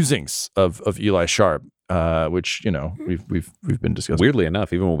musings of Eli Sharp, which, you know, we've been discussing. Weirdly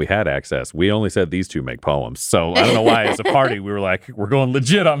enough, even when we had access, we only said these two make poems. So I don't know why, as a party, we were like, we're going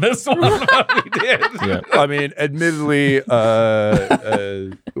legit on this one. We did. Yeah. I mean, admittedly,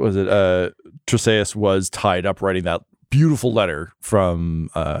 Treseus was tied up writing that beautiful letter from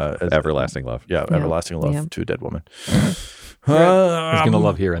Everlasting Love. Yeah, Everlasting Love to a dead woman. He's gonna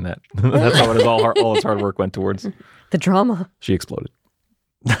love hearing that. That's how all his hard work went towards. The drama. She exploded.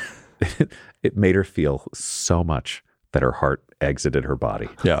 It made her feel so much that her heart exited her body.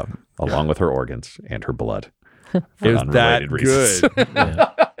 Yeah. Along with her organs and her blood. It was that good.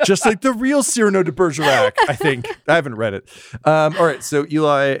 Yeah. Just like the real Cyrano de Bergerac, I think. I haven't read it. All right. So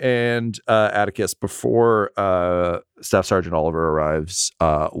Eli and Atticus, before Staff Sergeant Oliver arrives,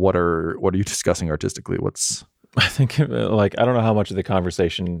 what are you discussing artistically? I think like I don't know how much of the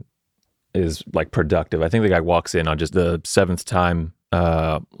conversation is like productive. I think the guy walks in on just the 7th time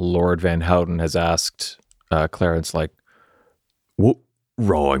Lord Van Houten has asked Clarence, like, what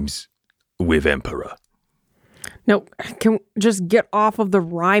rhymes with Emperor? No, can we just get off of the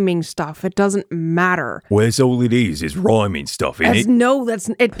rhyming stuff. It doesn't matter. Well, that's all it is rhyming stuff, isn't it? No,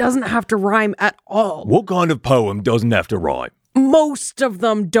 it doesn't have to rhyme at all. What kind of poem doesn't have to rhyme? Most of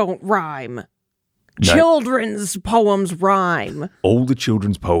them don't rhyme. No. Children's poems rhyme. All the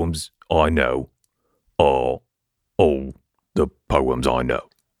children's poems I know are all the poems I know.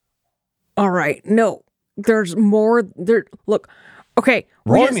 All right, no. There's more. Look, okay.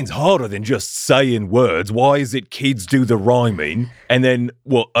 Rhyming's harder than just saying words. Why is it kids do the rhyming and then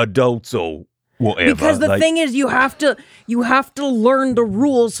adults or whatever? Because the thing is, you have to learn the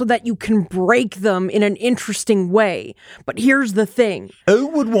rules so that you can break them in an interesting way. But here's the thing: who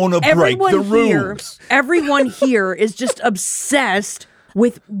would want to break the rules? Everyone here is just obsessed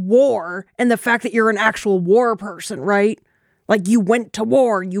with war and the fact that you're an actual war person, right? Like, you went to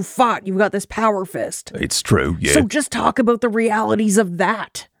war, you fought, you've got this power fist. It's true, yeah. So just talk about the realities of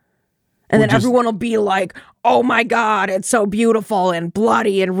that. And then everyone will be like, oh my God, it's so beautiful and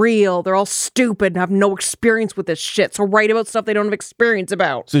bloody and real. They're all stupid and have no experience with this shit. So write about stuff they don't have experience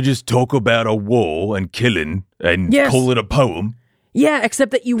about. So just talk about a war and killing and call it a poem? Yeah,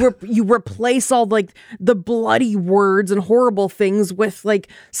 except that you replace all like the bloody words and horrible things with like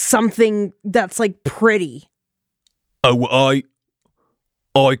something that's like pretty. Oh,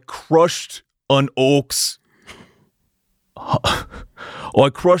 I crushed an orc's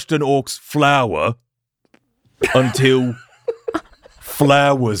flower until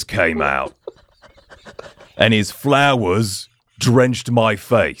flowers came out, and his flowers drenched my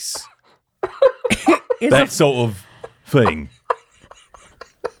face. That sort of thing.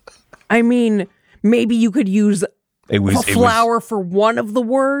 I mean, maybe you could use a flower for one of the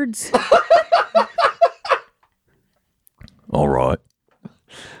words. All right.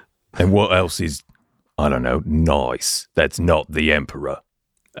 And what else is, I don't know, nice? That's not the Emperor.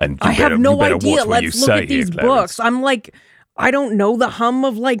 And I have no idea. Let's look at these books. I'm like, I don't know. The hum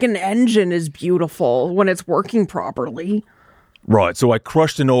of like an engine is beautiful when it's working properly. Right. So I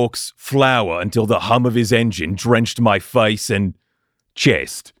crushed an orc's flower until the hum of his engine drenched my face and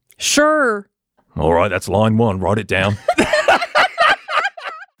chest. Sure. All right. That's line 1. Write it down.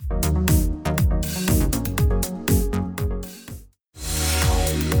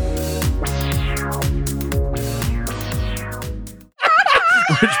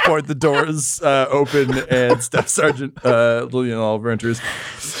 Which point the doors open and Staff Sergeant Lillian Oliver enters.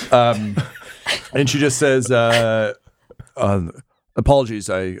 And she just says, apologies,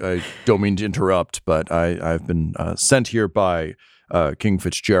 I don't mean to interrupt, but I've been sent here by King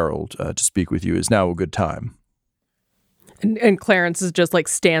Fitzgerald to speak with you. Is now a good time? And Clarence is just like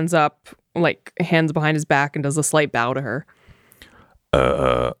stands up, like hands behind his back and does a slight bow to her.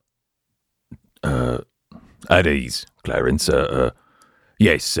 At ease, Clarence.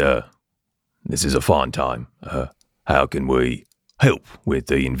 Yes, this is a fine time. How can we help with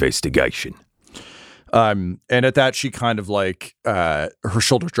the investigation? And at that, she kind of like, her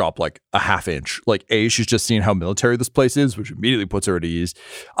shoulders drop like a half inch. Like, she's just seeing how military this place is, which immediately puts her at ease.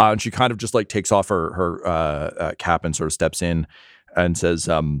 And she kind of just like takes off her cap and sort of steps in and says,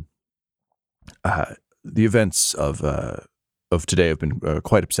 the events of today have been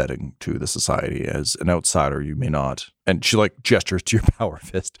quite upsetting to the society. As an outsider, you may not, and she like gestures to your power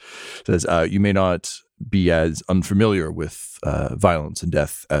fist, says, you may not be as unfamiliar with violence and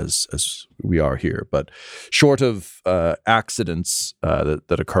death as we are here, but short of accidents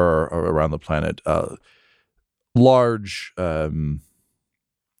that occur around the planet, large,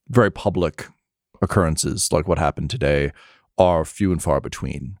 very public occurrences like what happened today are few and far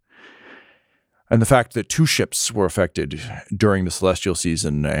between. And the fact that 2 ships were affected during the celestial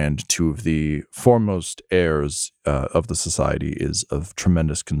season and 2 of the foremost heirs of the society is of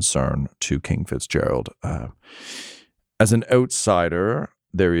tremendous concern to King Fitzgerald. As an outsider,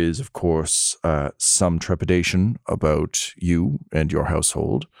 there is, of course, some trepidation about you and your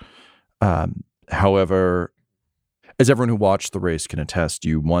household. However, as everyone who watched the race can attest,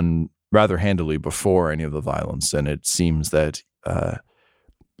 you won rather handily before any of the violence, and it seems that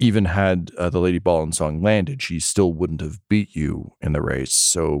even had the Lady Ball and Song landed, she still wouldn't have beat you in the race.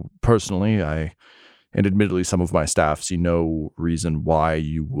 So personally, and admittedly some of my staff, see no reason why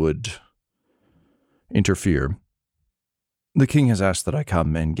you would interfere. The king has asked that I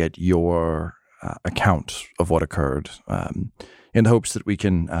come and get your account of what occurred in the hopes that we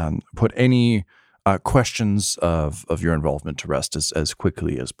can put any questions of your involvement to rest as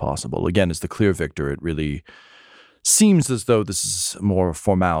quickly as possible. Again, as the clear victor, it really seems as though this is more a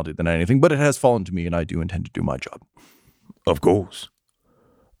formality than anything, but it has fallen to me, and I do intend to do my job. Of course.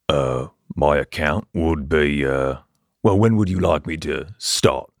 My account would be, well, when would you like me to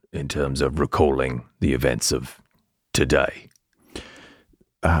start in terms of recalling the events of today?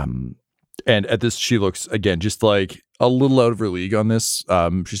 And at this, she looks, again, just like a little out of her league on this.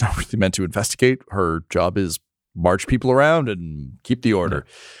 She's not really meant to investigate. Her job is march people around and keep the order.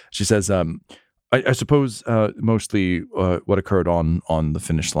 She says, I suppose mostly what occurred on the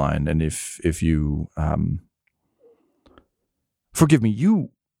finish line, and if you forgive me,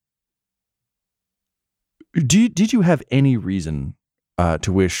 did you have any reason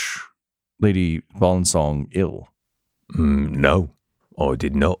to wish Lady Valensong ill? No, I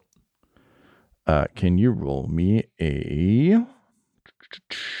did not. Can you roll me a?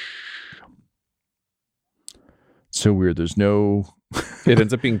 So weird. There's no. It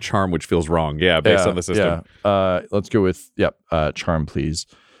ends up being charm, which feels wrong. Yeah, based on the system. Yeah. Let's go with charm, please.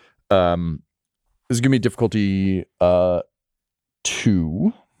 This is gonna be difficulty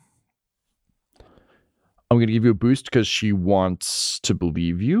 2. I'm gonna give you a boost because she wants to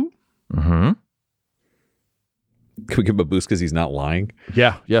believe you. Mm-hmm. Can we give him a boost because he's not lying?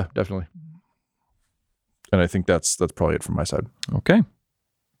 Yeah, definitely. And I think that's probably it from my side. Okay.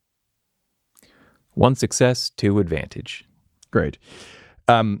 1 success, 2 advantage. Great.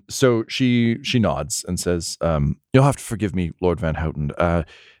 So she nods and says, you'll have to forgive me, Lord Van Houten.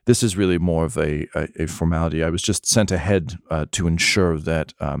 This is really more of a formality. I was just sent ahead to ensure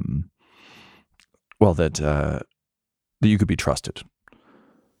that, that you could be trusted.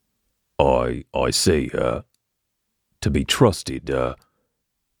 I see. To be trusted,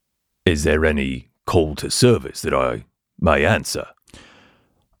 is there any call to service that I may answer?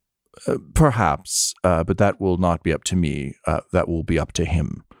 Perhaps, but that will not be up to me. That will be up to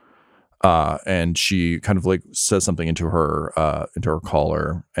him. And she kind of like says something into her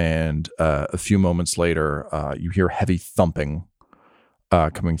collar, and a few moments later, you hear heavy thumping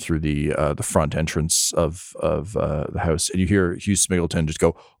coming through the front entrance of the house, and you hear Hugh Smiggleton just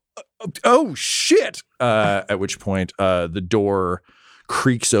go, "Oh shit!" At which point, the door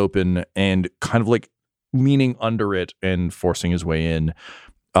creaks open, and kind of like leaning under it and forcing his way in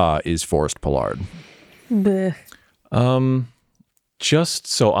is Forrest Pollard. Bleh. Just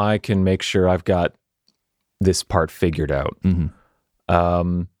so I can make sure I've got this part figured out.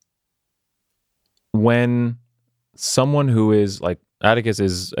 Mm-hmm. When someone who is like Atticus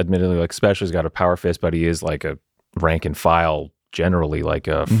is admittedly like special, he's got a power fist, but he is like a rank and file, generally like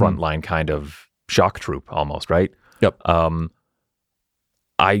a frontline kind of shock troop almost, right? Yep.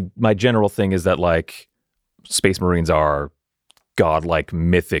 My general thing is that like Space Marines are godlike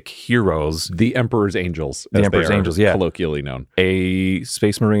mythic heroes. The Emperor's Angels. The Emperor's Angels, yeah. Colloquially known. A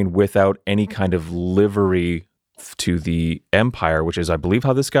Space Marine without any kind of livery to the Empire, which is, I believe,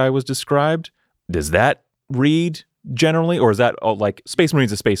 how this guy was described. Does that read generally, or is that like Space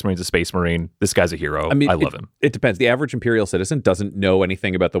Marine's a Space Marine's a Space Marine? This guy's a hero. I mean, I love him. It depends. The average Imperial citizen doesn't know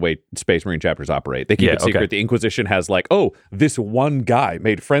anything about the way Space Marine chapters operate. They keep it secret. Okay. The Inquisition has like, oh, this one guy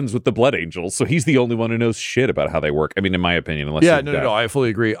made friends with the Blood Angels, so he's the only one who knows shit about how they work. I mean, in my opinion, unless no, I fully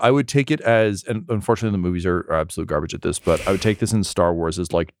agree. I would take it as, and unfortunately, the movies are absolute garbage at this, but I would take this in Star Wars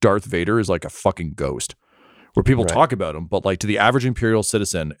as like Darth Vader is like a fucking ghost. Where people talk about him, but like to the average Imperial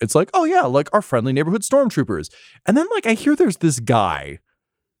citizen, it's like, oh yeah, like our friendly neighborhood stormtroopers. And then like I hear there's this guy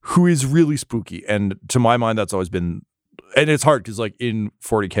who is really spooky. And to my mind, that's always been, and it's hard because like in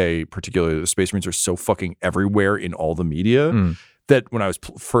 40K particularly, the Space Marines are so fucking everywhere in all the media that when I was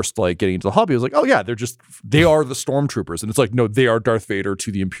first like getting into the hobby, I was like, oh yeah, they are the stormtroopers. And it's like, no, they are Darth Vader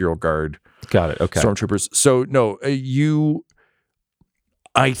to the Imperial Guard. Got it. Okay. Stormtroopers. So no,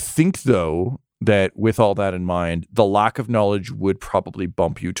 I think though, that with all that in mind, the lack of knowledge would probably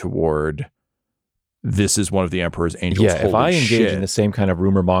bump you toward this is one of the Emperor's angels. Yeah, if I engage in the same kind of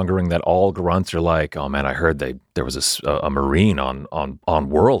rumor mongering that all grunts are like, oh man, I heard there was a Marine on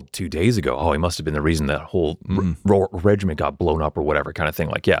World 2 days ago. Oh, he must have been the reason that whole regiment got blown up or whatever kind of thing.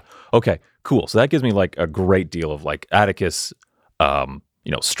 Like, yeah, okay, cool. So that gives me like a great deal of like Atticus,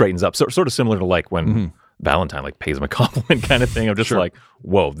 straightens up. So, sort of similar to like when Valentine like pays him a compliment kind of thing. I'm just like,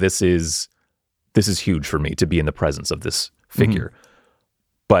 whoa, this is huge for me to be in the presence of this figure.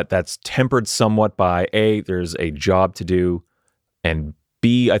 But that's tempered somewhat by A, there's a job to do, and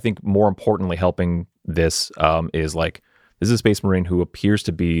B, I think more importantly helping this is like, this is a Space Marine who appears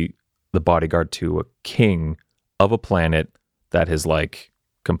to be the bodyguard to a king of a planet that has like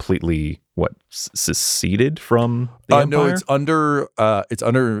completely seceded from the Empire? No, it's under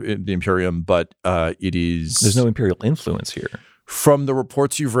the Imperium, but it is... There's no Imperial influence here. From the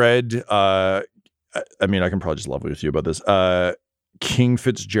reports you've read, I mean, I can probably just level with you about this. King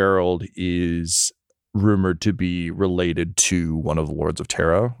Fitzgerald is rumored to be related to one of the Lords of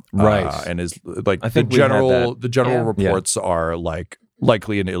Terra, right? And is like I think the general reports are like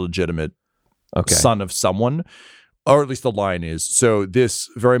likely an illegitimate son of someone, or at least the line is. So this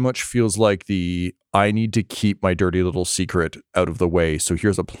very much feels like I need to keep my dirty little secret out of the way. So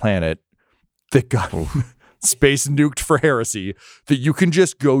here's a planet that got space nuked for heresy that you can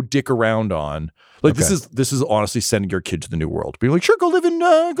just go dick around on. Like this is honestly sending your kid to the new world. Being like, sure, go live in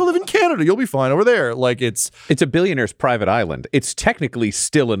Canada. You'll be fine over there. Like it's a billionaire's private island. It's technically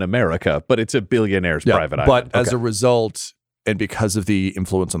still in America, but it's a billionaire's private island. But as a result, and because of the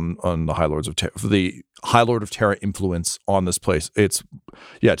influence on the High Lords of Terra, the High Lord of Terra influence on this place, it's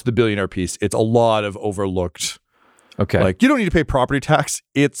to the billionaire piece, it's a lot of overlooked. Okay. Like, you don't need to pay property tax.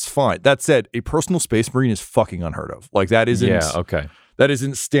 It's fine. That said, a personal Space Marine is fucking unheard of. Like, that isn't... Yeah, okay. That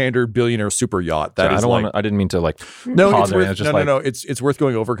isn't standard billionaire super yacht. That is I didn't mean to like... No, it's worth, no. It's worth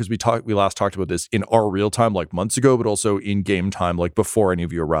going over because we last talked about this in our real time like months ago, but also in game time like before any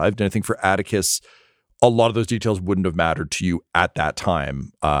of you arrived. And I think for Atticus, a lot of those details wouldn't have mattered to you at that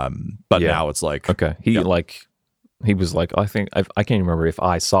time. But now it's like... Okay. He was like, I think, I can't even remember if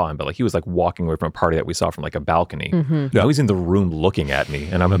I saw him, but like he was like walking away from a party that we saw from like a balcony. Mm-hmm. Now he's in the room looking at me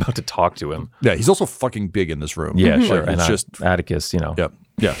and I'm about to talk to him. Yeah, he's also fucking big in this room. Yeah, sure. Like, and it's just Atticus,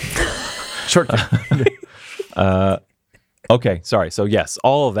 Yeah. Short. Okay, sorry. So yes,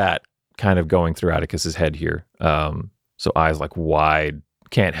 all of that kind of going through Atticus's head here. So eyes like wide,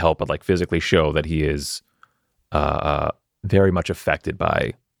 can't help but like physically show that he is very much affected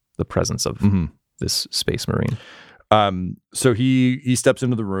by the presence of this Space Marine. So he steps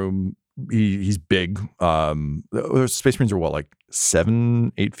into the room. He's big. Space Marines are what, like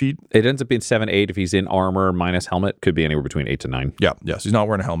 7-8 feet? It ends up being 7-8 if he's in armor minus helmet. Could be anywhere between 8 to 9. Yeah. So he's not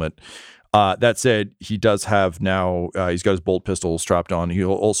wearing a helmet. That said, he does have now. He's got his bolt pistol strapped on. He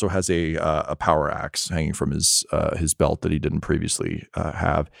also has a power axe hanging from his belt that he didn't previously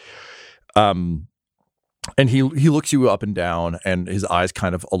have. And he looks you up and down, and his eyes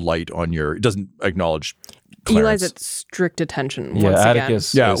kind of alight on your. He doesn't acknowledge Clarence. Eli's at strict attention. Yeah, once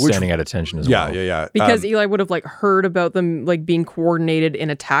Atticus again. is standing at attention as well. Yeah. Because Eli would have like heard about them like being coordinated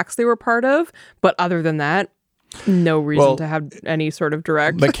in attacks they were part of, but other than that, no reason to have any sort of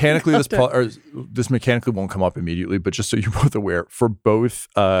direct. Mechanically, this mechanically won't come up immediately, but just so you're both aware, for both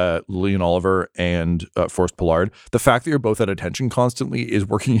Lillian Oliver and Forrest Pollard, the fact that you're both at attention constantly is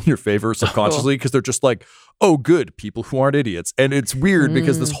working in your favor subconsciously because they're just like, oh, good, people who aren't idiots. And it's weird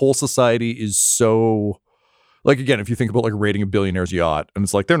because this whole society is so... Like, again, if you think about like raiding a billionaire's yacht, and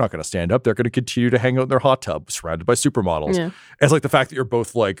it's like, they're not going to stand up. They're going to continue to hang out in their hot tub surrounded by supermodels. Yeah. It's like the fact that you're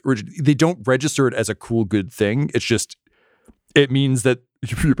both like, they don't register it as a cool, good thing. It's just, it means that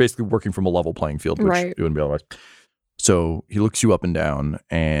you're basically working from a level playing field, which you wouldn't be otherwise. So he looks you up and down,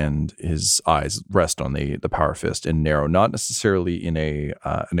 and his eyes rest on the power fist and narrow, not necessarily in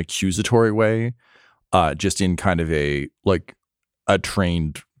an accusatory way, just in kind of a big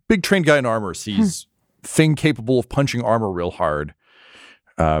trained guy in armor sees thing capable of punching armor real hard.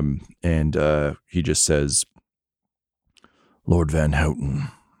 And he just says, Lord Van Houten,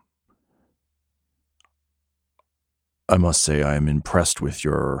 I must say I am impressed with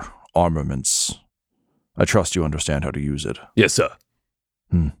your armaments. I trust you understand how to use it. Yes, sir.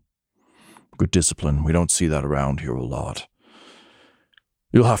 Good discipline. We don't see that around here a lot.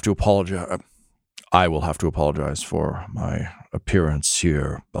 You'll have to apologize. I will have to apologize for my appearance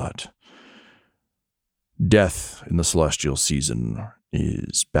here, but death in the celestial season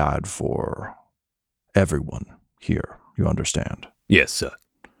is bad for everyone here. You understand? Yes, sir.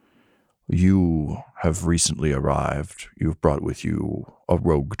 You have recently arrived. You've brought with you a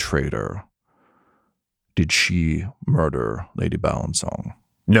rogue trader. Did she murder Lady Balansong?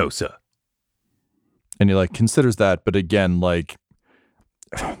 No, sir. And he considers that, but again,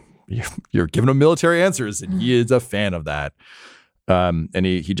 you're giving him military answers, and he is a fan of that. And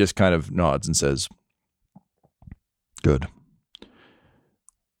he just kind of nods and says, good.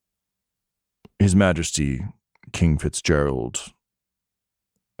 His Majesty King Fitzgerald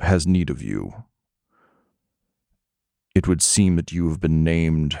has need of you. It would seem that you have been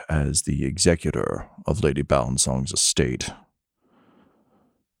named as the executor of Lady Balansong's estate.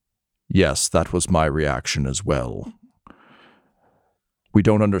 Yes, that was my reaction as well. We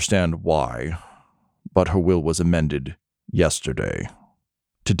don't understand why, but her will was amended yesterday.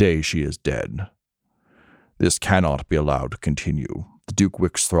 Today she is dead. This cannot be allowed to continue. The Duke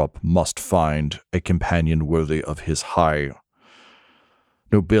Wixthrop must find a companion worthy of his high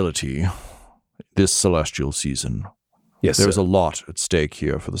nobility this celestial season. Yes, There's sir. a lot at stake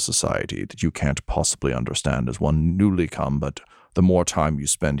here for the society that you can't possibly understand as one newly come, but the more time you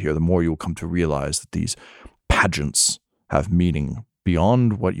spend here, the more you'll come to realize that these pageants have meaning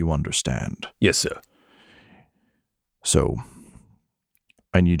beyond what you understand. Yes, sir. So,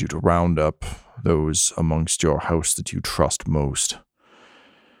 I need you to round up those amongst your house that you trust most.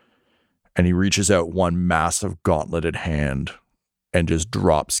 And he reaches out one massive gauntleted hand and just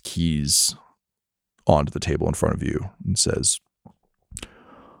drops keys onto the table in front of you and says,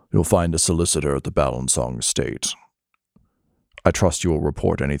 you'll find a solicitor at the Balansong estate. I trust you will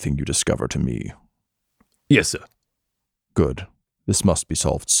report anything you discover to me. Yes, sir. Good. This must be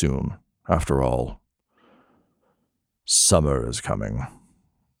solved soon. After all, summer is coming.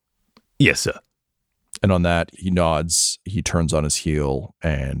 Yes, sir. And on that, he nods, he turns on his heel,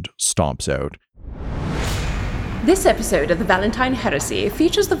 and stomps out. This episode of The Valentine Heresy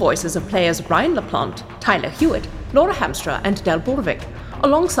features the voices of players Ryan LaPlante, Tyler Hewitt, Laura Hamstra, and Del Borvik,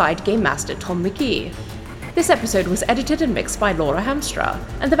 alongside Game Master Tom McGee. This episode was edited and mixed by Laura Hamstra,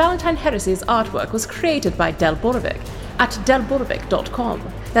 and The Valentine Heresy's artwork was created by Del Borvik at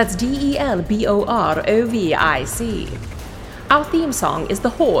delborvik.com. That's DELBOROVIC. Our theme song is The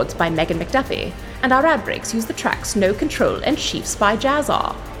Hordes by Megan McDuffie, and our ad breaks use the tracks No Control and Chiefs by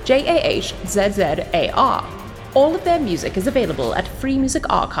Jazzar, JAHZZAR. All of their music is available at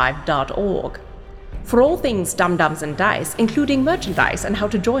freemusicarchive.org. For all things Dum Dums and Dice, including merchandise and how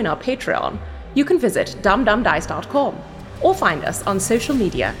to join our Patreon, you can visit dumdumdice.com or find us on social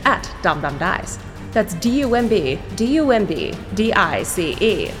media at dumdumdice. That's DUMBDICE.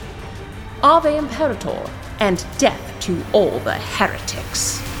 Ave Imperator, and death to all the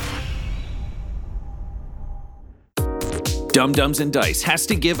heretics. Dum Dums and Dice has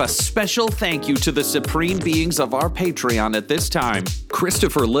to give a special thank you to the supreme beings of our Patreon at this time.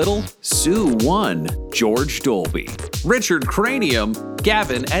 Christopher Little, Sue One, George Dolby, Richard Cranium,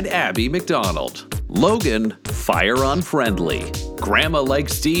 Gavin and Abby McDonald, Logan, Fire Unfriendly, Grandma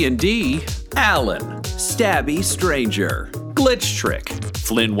Likes D&D, Alan, Stabby Stranger, Glitch Trick,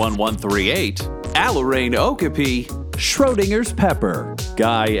 Flynn1138, Alarain Okapi, Schrodinger's Pepper,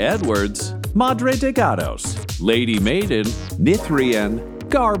 Guy Edwards, Madre de Gatos, Lady Maiden, Nithrian,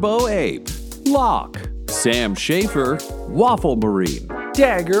 Garbo Ape, Locke, Sam Schaefer, Waffle Marine,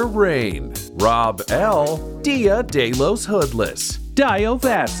 Dagger Rain, Rob L, Dia De Los Hoodless, Dio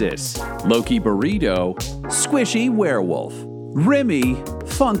Vassis, Loki Burrito, Squishy Werewolf, Remy,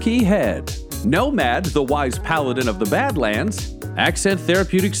 Funky Head, Nomad, the Wise Paladin of the Badlands, Accent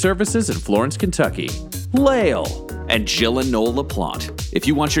Therapeutic Services in Florence, Kentucky, Lael, and Jill and Noel LaPlante. If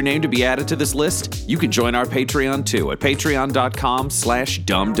you want your name to be added to this list, you can join our Patreon too at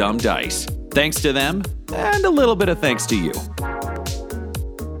patreon.com/dumdumdice. Thanks to them, and a little bit of thanks to you.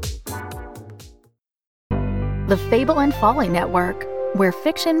 The Fable and Folly Network, where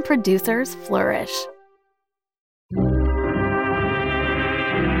fiction producers flourish.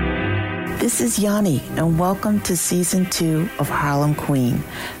 This is Yanni, and welcome to Season 2 of Harlem Queen.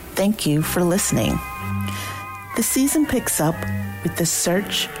 Thank you for listening. The season picks up with the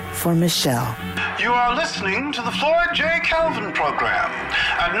search for Michelle. You are listening to the Floyd J. Calvin program.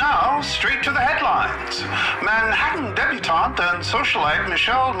 And now, straight to the headlines. Manhattan debutante and socialite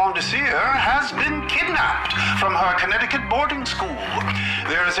Michelle Mondesir has been kidnapped from her Connecticut boarding school.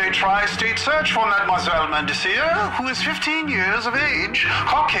 There is a tri-state search for Mademoiselle Mondesir, who is 15 years of age,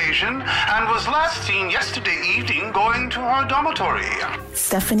 Caucasian, and was last seen yesterday evening going to her dormitory.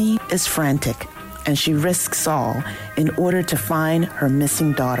 Stephanie is frantic, and she risks all in order to find her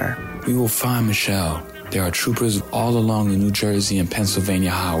missing daughter. We will find Michelle. There are troopers all along the New Jersey and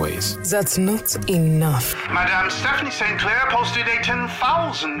Pennsylvania highways. That's not enough. Madame Stephanie St. Clair posted a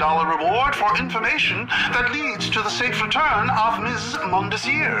 $10,000 reward for information that leads to the safe return of Ms.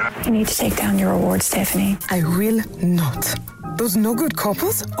 Mondesir. You need to take down your reward, Stephanie. I will not. Those no-good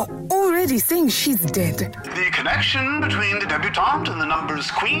couples are already saying she's dead. The connection between the debutante and the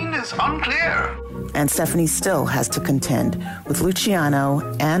numbers queen is unclear. And Stephanie still has to contend with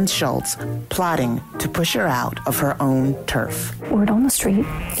Luciano and Schultz plotting to push her out of her own turf. Word on the street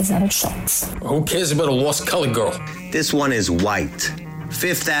is that it's Schultz. Who cares about a lost colored girl? This one is white.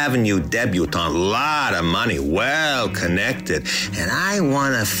 Fifth Avenue debutante, lot of money, well connected. And I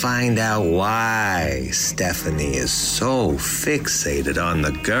want to find out why Stephanie is so fixated on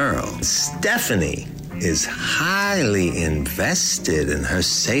the girl. Stephanie is highly invested in her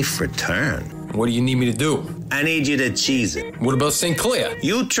safe return. What do you need me to do? I need you to cheese it. What about St. Clair?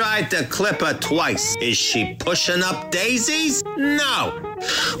 You tried to clip her twice. Is she pushing up daisies? No.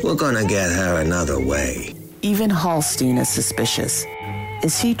 We're gonna get her another way. Even Hallstein is suspicious.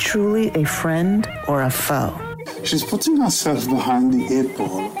 Is he truly a friend or a foe? She's putting herself behind the eight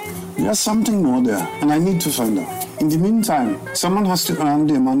ball. There's something more there, and I need to find out. In the meantime, someone has to earn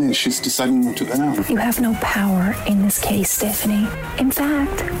the money she's deciding not to earn. You have no power in this case, Stephanie. In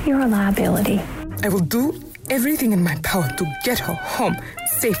fact, you're a liability. I will do everything in my power to get her home,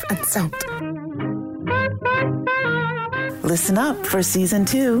 safe and sound. Listen up for Season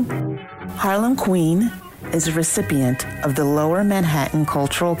 2. Harlem Queen is a recipient of the Lower Manhattan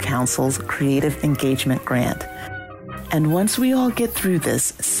Cultural Council's Creative Engagement Grant. And once we all get through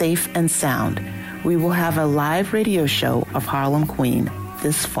this safe and sound, we will have a live radio show of Harlem Queen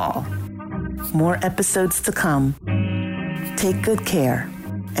this fall. More episodes to come. Take good care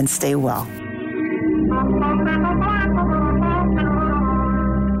and stay well.